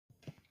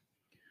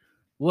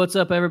What's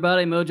up,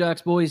 everybody?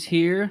 Mojox Boys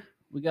here.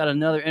 We got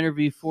another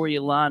interview for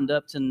you lined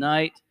up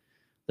tonight.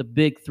 The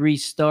big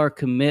 3-star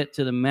commit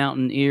to the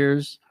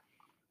Mountaineers.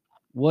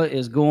 What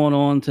is going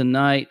on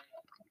tonight?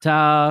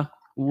 Ty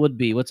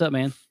Woodby. What's up,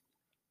 man?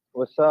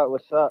 What's up?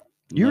 What's up?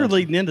 You were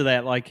leading into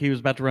that like he was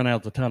about to run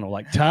out the tunnel.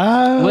 Like,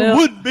 Ty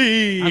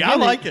Woodby. I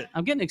like it.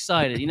 I'm getting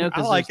excited, because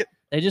I like it.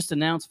 They just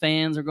announced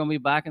fans are going to be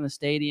back in the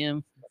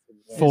stadium.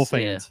 Full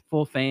fans. Yeah,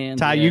 full fans.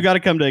 Ty, you got to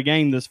come to a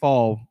game this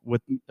fall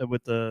with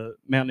the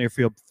Mountaineer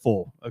Field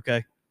full,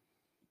 okay?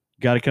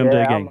 Got to come to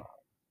a game.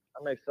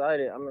 I'm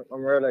excited. I'm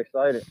really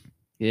excited.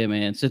 Yeah,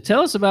 man. So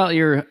tell us about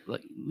your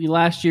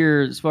last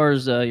year as far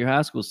as your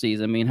high school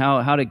season. I mean,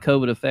 how did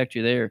COVID affect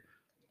you there?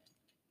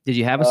 Did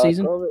you have a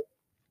season?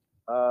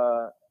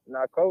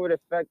 COVID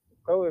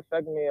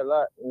affected me a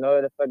lot.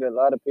 It affected a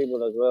lot of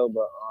people as well.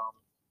 But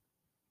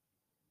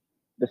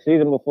the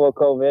season before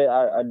COVID,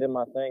 I did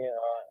my thing and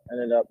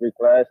ended up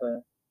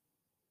reclassing,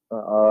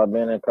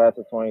 being in class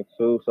of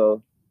 22.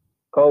 So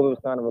COVID was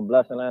kind of a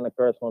blessing and a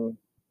curse for me.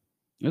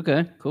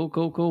 Okay,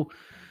 cool.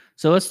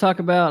 So let's talk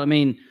about,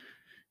 when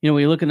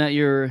you're looking at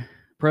your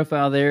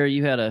profile there,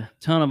 you had a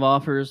ton of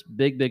offers,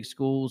 big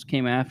schools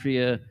came after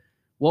you.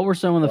 What were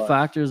some of the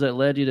factors that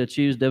led you to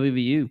choose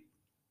WVU?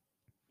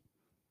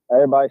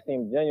 Everybody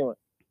seemed genuine.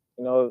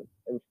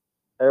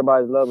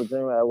 Everybody's love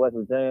Virginia at West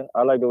Virginia.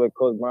 I like the way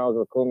Coach Brown was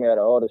recruiting me out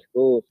of all the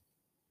schools.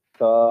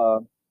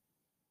 So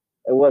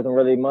it wasn't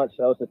really much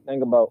else to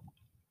think about.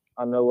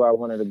 I know where I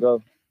wanted to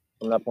go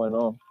from that point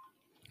on.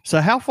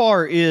 So how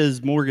far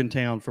is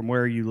Morgantown from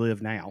where you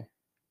live now?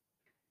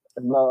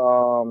 It's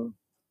about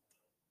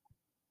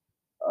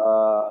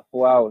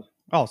 4 hours.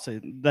 Oh,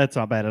 see, that's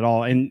not bad at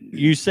all. And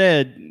you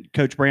said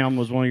Coach Brown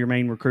was one of your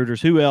main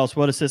recruiters. Who else?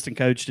 What assistant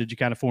coach did you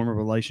kind of form a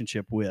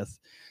relationship with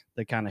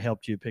that kind of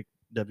helped you pick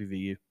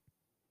WVU?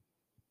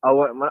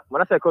 When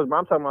I said Coach Brown,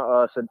 I'm talking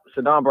about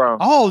Shadon Brown.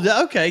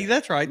 Oh, okay,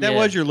 that's right. That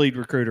was your lead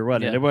recruiter,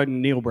 wasn't it? It wasn't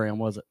Neil Brown,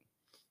 was it?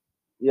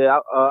 Yeah,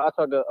 I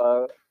talked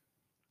to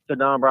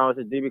Shadon Brown,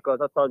 which is D,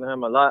 because I talked to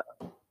him a lot.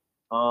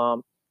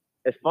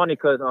 It's funny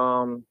because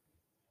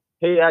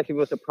he actually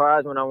was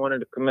surprised when I wanted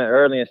to commit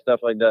early and stuff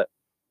like that.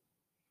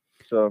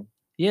 So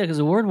yeah, because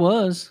the word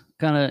was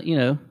kind of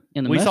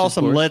in the we saw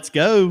some board. let's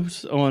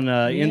goes on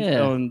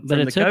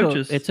but the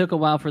coaches. It took a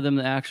while for them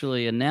to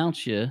actually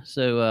announce you.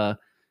 So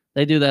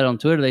they do that on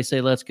Twitter. They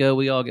say let's go.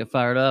 We all get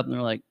fired up, and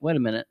they're like, wait a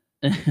minute,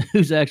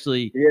 who's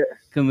actually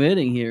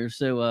committing here?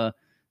 So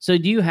so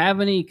do you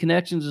have any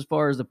connections as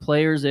far as the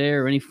players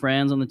there, or any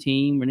friends on the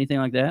team, or anything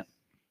like that?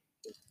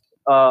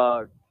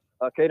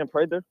 Caden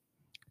Prather.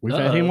 We've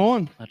had him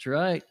on. That's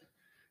right.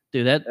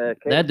 Dude,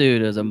 that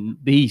dude is a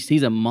beast.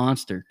 He's a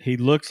monster. He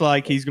looks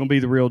like he's going to be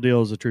the real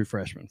deal as a true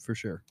freshman, for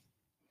sure.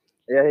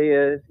 Yeah, he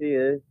is.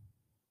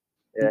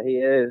 Yeah, he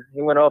is.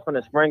 He went off in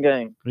the spring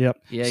game. Yep.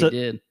 Yeah, he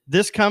did.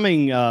 This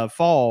coming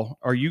fall,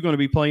 are you going to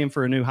be playing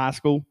for a new high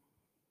school?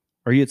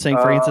 Are you at St.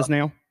 Francis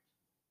now?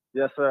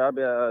 Yes, sir. I'll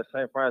be at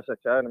St. Francis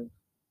Academy.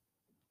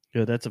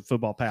 Good. That's a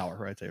football power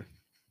right there.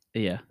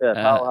 Yeah. Yeah,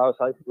 Powerhouse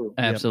High School.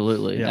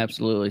 Absolutely. Yep.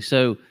 Absolutely.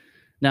 So,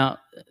 now,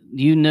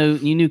 you knew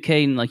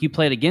Caden, like you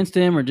played against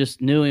him or just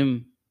knew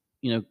him,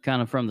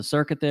 kind of from the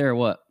circuit there or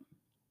what?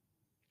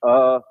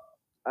 I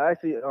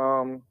actually,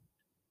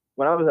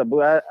 when I was at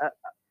Blue, I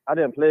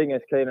didn't play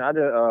against Caden. I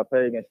didn't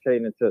play against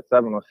Caden until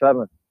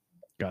 7-on-7.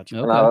 Gotcha.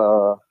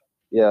 Okay.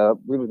 And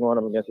we was going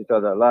up against each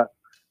other a lot.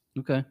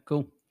 Okay,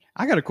 cool.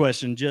 I got a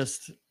question,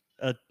 just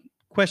a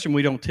question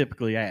we don't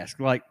typically ask.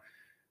 Like,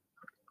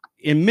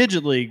 in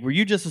midget league,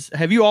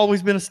 have you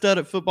always been a stud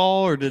at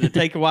football, or did it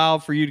take a while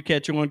for you to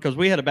catch on? Because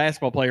we had a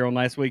basketball player on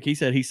last week. He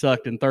said he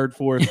sucked in 3rd,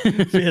 4th,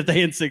 5th,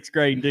 and 6th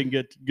grade and didn't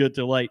get good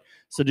till late.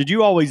 So did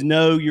you always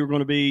know you were going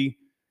to be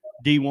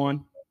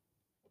D1?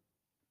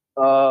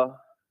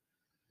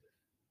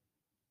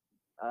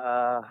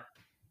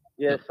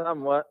 Yeah,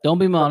 somewhat. Don't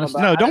be modest.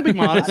 No, don't be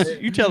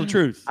modest. You tell the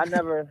truth. I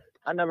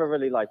never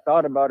really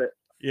thought about it.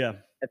 Yeah.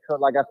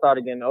 Until I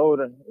started getting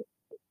older.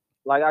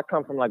 I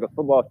come from a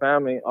football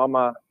family. All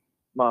my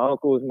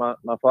uncles,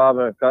 my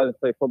father and cousins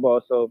play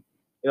football, so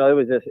it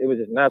was just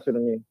natural to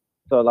me.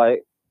 So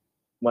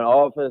when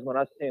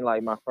I seen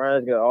my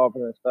friends get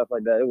offers and stuff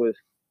like that, it was,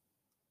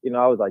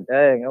 I was like,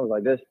 dang, I was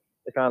like, this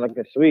is kind of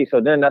looking sweet. So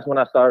then that's when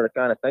I started to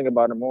kind of think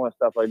about it more and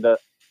stuff like that.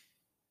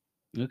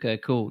 Okay,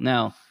 cool.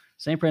 Now,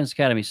 St. Francis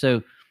Academy.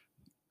 So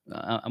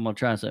I'm gonna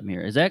try something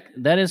here. Is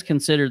that is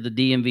considered the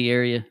DMV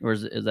area, or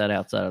is that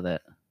outside of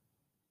that?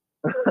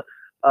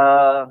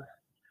 Because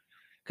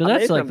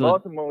that's like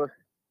Baltimore.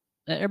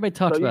 Everybody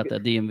talks about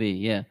that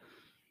DMV, yeah.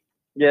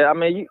 Yeah, I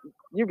mean,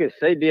 you can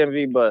say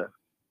DMV, but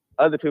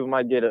other people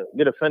might get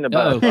offended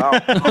by it.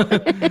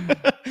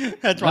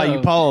 That's why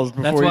you paused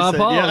before. That's why I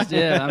paused.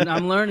 Yeah,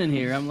 I'm learning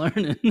here. I'm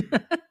learning.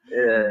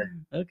 Yeah.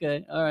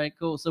 Okay. All right.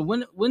 Cool. So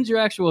when's your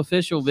actual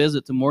official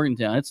visit to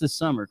Morgantown? It's this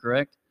summer,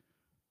 correct?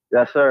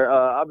 Yes, sir.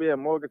 I'll be in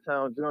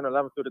Morgantown June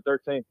 11th through the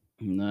 13th.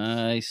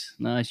 Nice.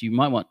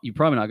 You're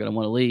probably not going to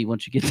want to leave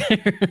once you get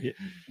there.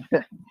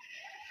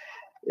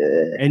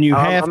 Yeah. And you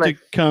have to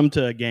come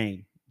to a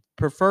game.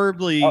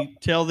 preferably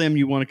tell them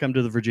you want to come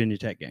to the Virginia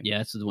Tech game. Yeah,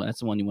 that's the one. That's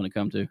the one you want to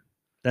come to.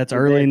 That's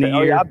early in the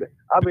year. Yeah,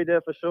 I'll be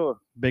there for sure.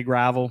 Big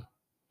rival.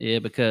 Yeah,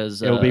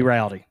 because It'll be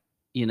rowdy.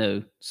 You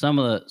know, some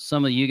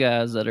of you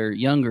guys that are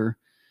younger,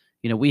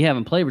 you know, we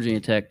haven't played Virginia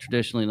Tech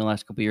traditionally in the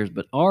last couple of years,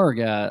 but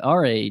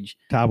our age,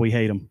 Ty, we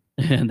hate them.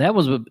 And that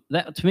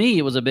to me,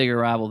 it was a bigger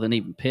rival than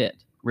even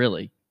Pitt,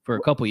 really, for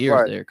a couple of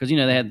years there, because you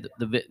know they had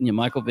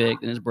Michael Vick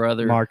and his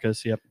brother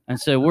Marcus. Yep. And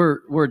so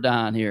we're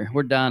dying here.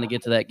 We're dying to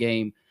get to that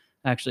game.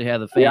 Actually, have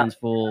the fans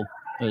full,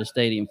 or the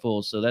stadium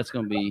full. So that's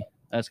gonna be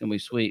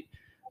sweet.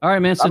 All right,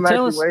 man. So I'm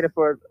tell actually us. waiting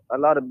for a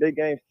lot of big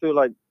games too,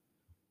 like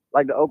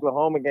the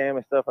Oklahoma game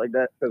and stuff like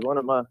that. Because one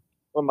of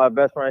my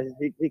best friends,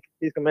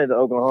 he's committed to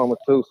Oklahoma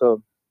too.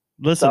 So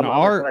listen,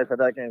 for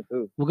that game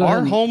too.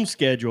 Our home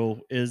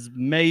schedule is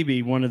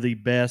maybe one of the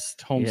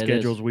best home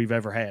schedules we've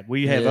ever had.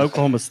 We have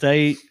Oklahoma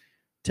State,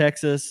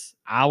 Texas,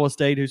 Iowa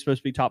State, who's supposed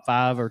to be top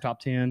 5 or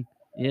top 10.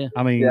 Yeah,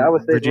 I mean,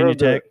 Virginia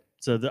Tech.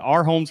 So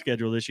our home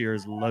schedule this year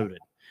is loaded.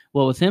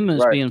 Well, with him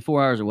being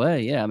 4 hours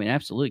away, yeah, I mean,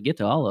 absolutely, get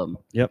to all of them.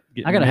 Yep.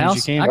 I got a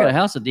house. I got a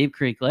house at Deep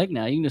Creek Lake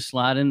now. You can just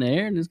slide in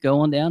there and just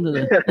go on down to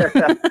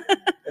the.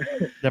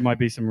 That might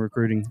be some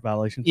recruiting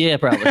violations. Yeah,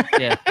 probably.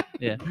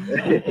 Yeah.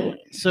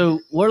 So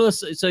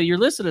so you're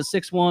listed at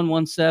 6'1",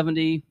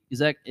 170. Is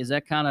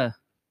that kind of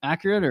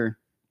accurate, or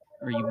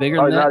are you bigger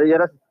than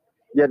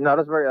that? No,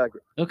 that's very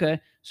accurate. Okay.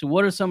 So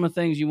what are some of the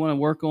things you want to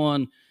work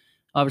on,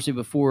 obviously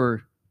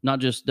before not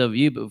just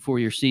W, but before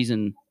your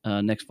season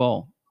next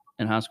fall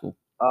in high school?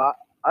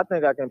 I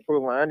think I can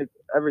improve on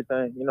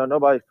everything. You know,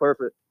 nobody's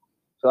perfect.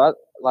 So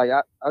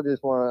I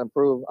just want to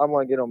improve. I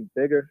want to get them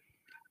bigger.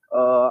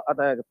 I think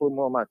I can improve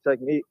more on my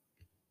technique.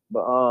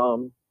 But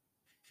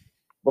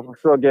for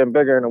sure getting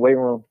bigger in the weight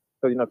room.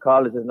 Because, you know,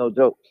 college is no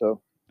joke.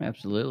 So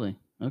absolutely.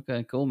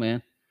 Okay, cool,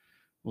 man.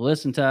 Well,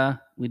 listen, Ty,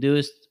 we do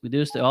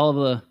this to all of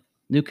the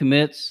new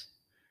commits.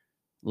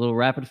 A little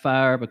rapid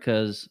fire,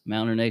 because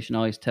Mountaineer Nation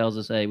always tells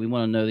us, hey, we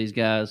want to know these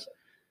guys.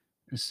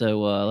 So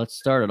let's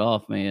start it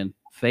off, man.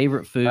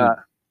 Favorite food?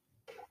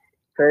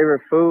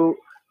 Favorite food?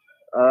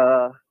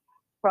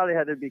 Probably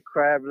had to be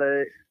crab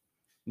legs.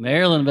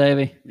 Maryland,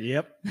 baby.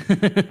 Yep.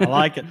 I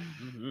like it.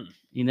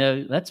 You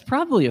know, that's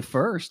probably a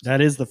first.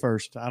 That is the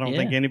first. I don't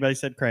think anybody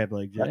said crab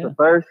legs yet. That's the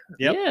first?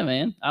 Yep. Yeah,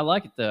 man. I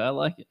like it, though. I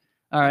like it.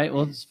 All right.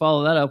 Well, let's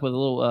follow that up with a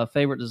little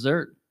favorite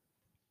dessert.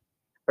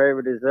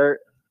 Favorite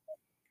dessert?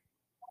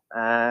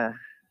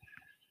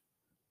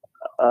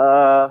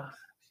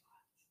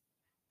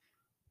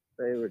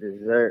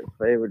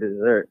 Favorite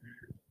dessert.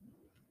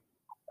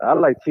 I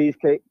like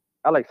cheesecake.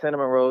 I like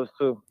cinnamon rolls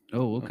too.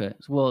 Oh, okay.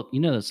 Well, you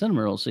know, the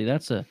cinnamon rolls, see,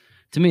 to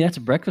me, that's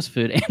a breakfast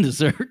food and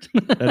dessert.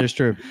 That is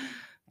true.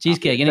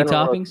 Cheesecake. Any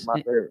toppings?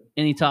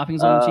 Any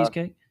toppings on the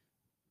cheesecake?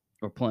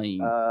 Or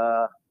plain?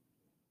 A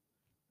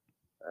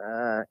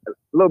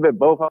little bit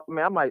both. I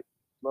mean, I might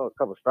throw a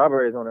couple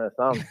strawberries on there or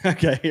something.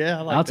 Okay,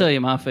 yeah. I'll tell you,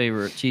 my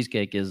favorite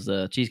cheesecake is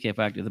Cheesecake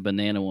Factory, the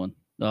banana one.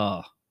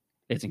 Oh,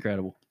 it's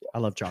incredible. I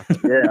love chocolate.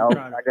 Yeah,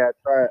 I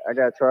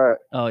gotta try it.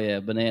 Oh yeah,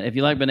 banana. If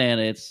you like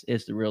banana, it's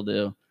the real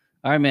deal.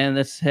 All right, man.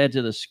 Let's head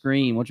to the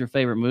screen. What's your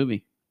favorite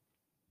movie?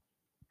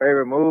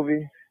 Favorite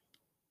movie?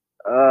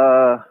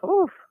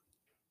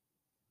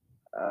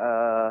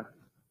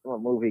 What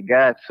movie?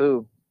 Got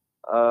two.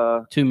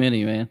 Too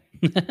many, man.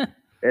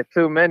 It's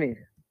too many.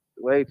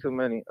 Way too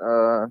many.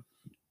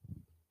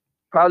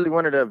 Probably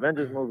one of the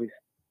Avengers movies.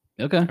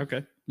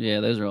 Okay. Yeah,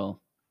 those are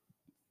all.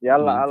 Yeah,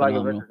 I like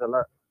Avengers a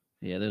lot.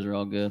 Yeah, those are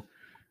all good.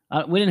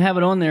 We didn't have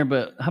it on there,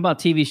 but how about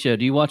TV show?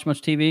 Do you watch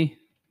much TV?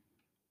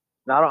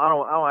 No, I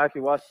don't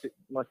actually watch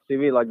much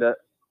TV like that.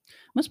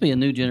 Must be a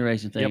new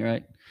generation thing,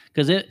 right?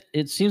 Because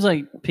it seems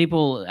like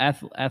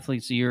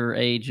athletes your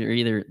age are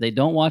either they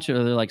don't watch it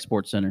or they're like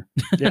Sports Center.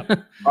 Yeah.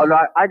 Oh no,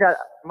 I got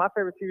my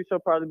favorite TV show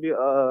probably be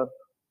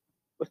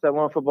what's that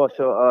one football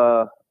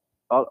show?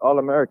 All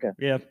American.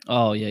 Yeah.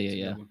 Oh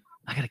yeah.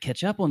 I gotta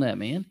catch up on that,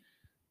 man.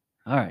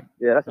 All right.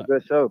 Yeah, that's a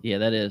good show. Yeah,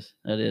 that is.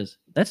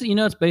 That's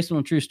it's based on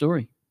a true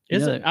story.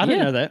 Is it? I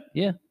didn't know that.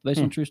 Yeah, based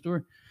on a true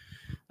story.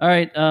 All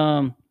right.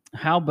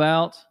 How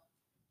about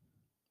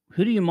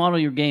who do you model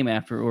your game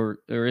after, or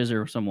is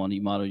there someone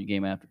you model your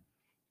game after?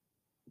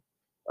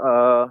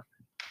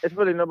 It's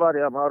really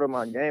nobody I model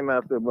my game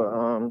after, but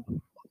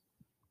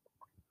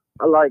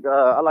I like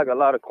a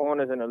lot of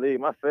corners in the league.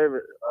 My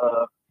favorite,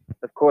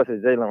 of course,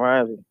 is Jalen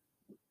Ramsey.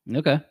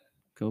 Okay.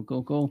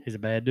 Cool. He's a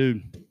bad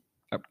dude.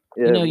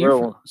 Yeah,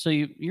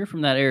 you're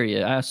from that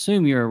area. I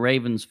assume you're a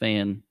Ravens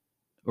fan,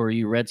 or are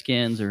you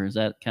Redskins, or is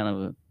that kind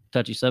of a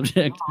touchy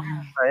subject?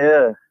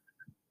 Yeah.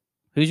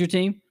 Who's your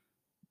team?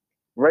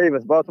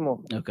 Ravens, Baltimore.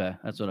 Okay,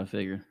 that's what I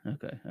figured.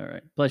 Okay, all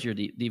right. Plus, you're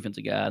a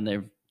defensive guy, and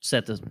they've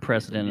set the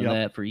precedent of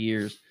that for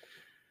years.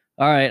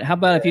 All right, how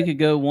about if you could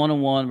go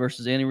one-on-one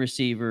versus any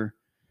receiver,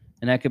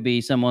 and that could be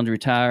someone who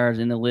retires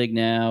in the league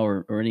now,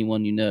 or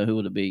anyone you know, who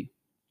would it be?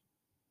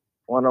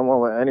 One-on-one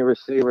with any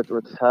receiver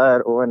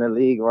retired or in the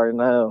league right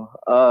now.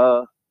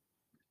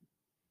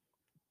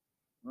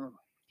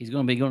 He's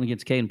going to be going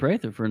against Caden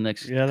Prather for the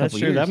next that's couple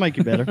true. years. That make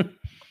you better.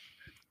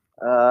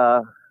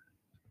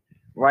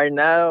 Right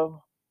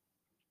now,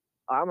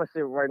 I'm gonna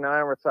say right now.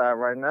 I'm retired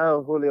right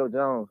now. Julio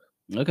Jones.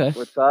 Okay.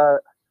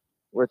 Retired.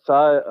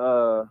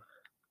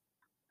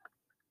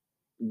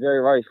 Jerry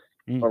Rice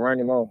or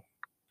Randy Moss.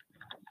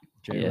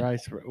 Jerry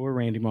Rice or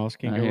Randy Moss.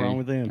 Can't go wrong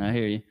with them. I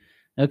hear you.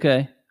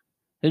 Okay.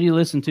 Who do you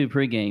listen to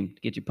pregame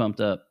to get you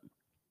pumped up?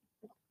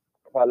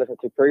 If I listen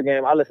to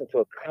pregame, I listen to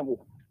a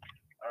couple.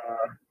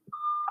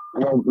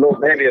 Lil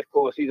Baby, of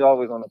course, he's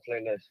always on the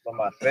playlist. But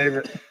my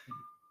favorite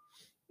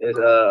is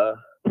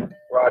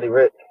Roddy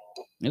Ricch.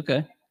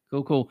 Okay.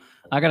 Cool.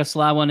 I got to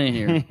slide one in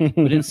here.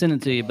 We didn't send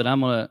it to you, but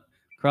I'm going to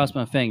cross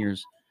my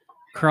fingers.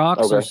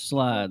 Crocs or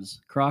slides?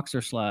 Crocs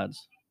or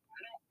slides?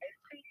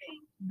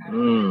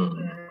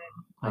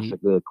 That's a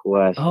good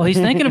question. Oh, he's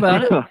thinking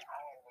about it.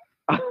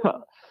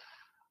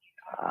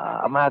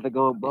 I'm gonna have to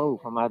go with both.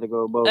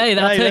 Hey,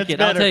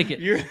 I'll take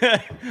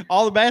it.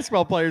 All the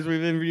basketball players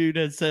we've interviewed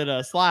had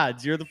said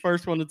slides. You're the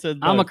first one that said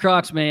both. I'm a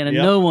Crocs man, and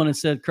no one has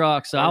said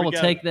Crocs, so I will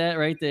take that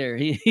right there.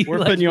 We're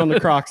putting you on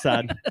the Crocs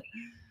side.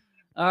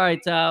 All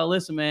right, Tyler.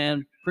 Listen,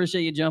 man,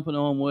 appreciate you jumping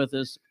on with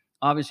us.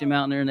 Obviously,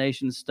 Mountaineer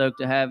Nation's stoked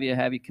to have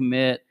you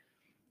commit.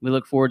 We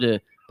look forward to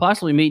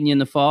possibly meeting you in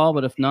the fall,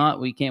 but if not,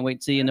 we can't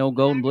wait to see you in the old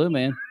gold and blue,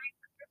 man.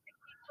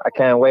 I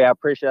can't wait. I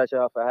appreciate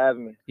y'all for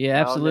having me. Yeah,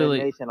 absolutely.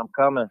 Nation, I'm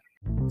coming.